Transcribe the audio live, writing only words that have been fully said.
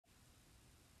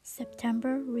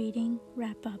September Reading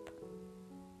Wrap-Up.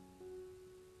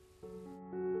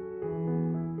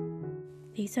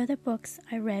 These are the books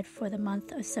I read for the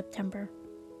month of September.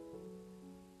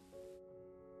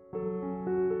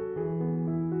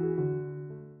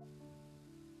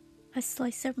 A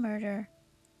Slice of Murder,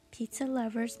 Pizza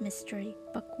Lover's Mystery,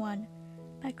 Book 1,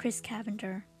 by Chris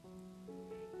Cavender.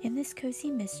 In this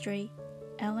cozy mystery,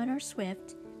 Eleanor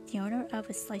Swift, the owner of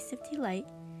A Slice of Delight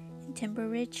in Timber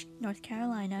Ridge, North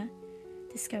Carolina,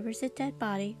 discovers a dead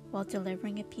body while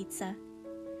delivering a pizza.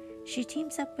 She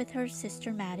teams up with her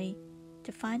sister Maddie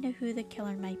to find out who the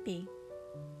killer might be.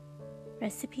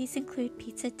 Recipes include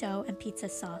pizza dough and pizza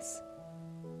sauce.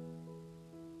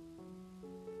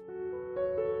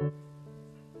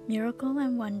 Miracle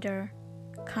and Wonder,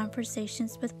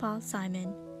 Conversations with Paul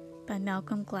Simon, by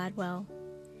Malcolm Gladwell.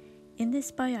 In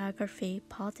this biography,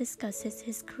 Paul discusses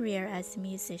his career as a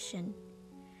musician.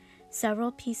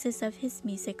 Several pieces of his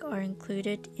music are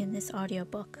included in this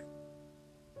audiobook.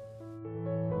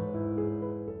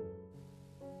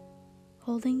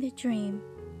 Holding the Dream,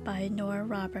 by Nora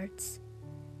Roberts.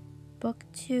 Book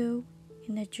 2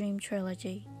 in the Dream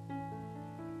Trilogy.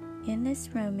 In this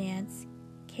romance,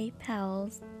 Kate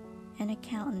Powell, an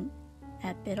accountant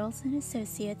at Biddles &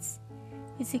 Associates,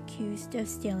 is accused of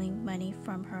stealing money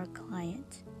from her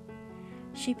client.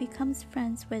 She becomes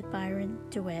friends with Byron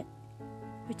DeWitt,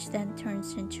 which then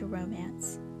turns into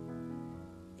romance.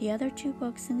 The other two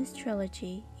books in this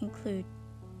trilogy include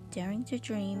Daring to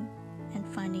Dream and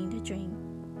Finding the Dream.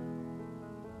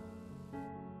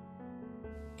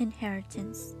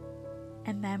 Inheritance,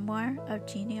 a memoir of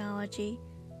genealogy,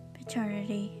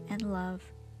 paternity, and love,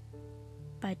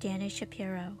 by Dani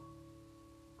Shapiro.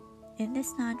 In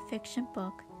this nonfiction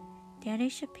book, Dani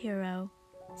Shapiro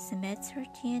submits her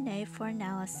DNA for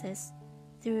analysis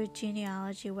through a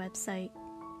genealogy website.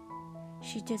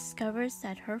 She discovers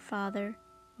that her father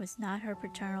was not her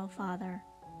paternal father.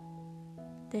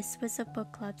 This was a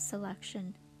book club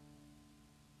selection.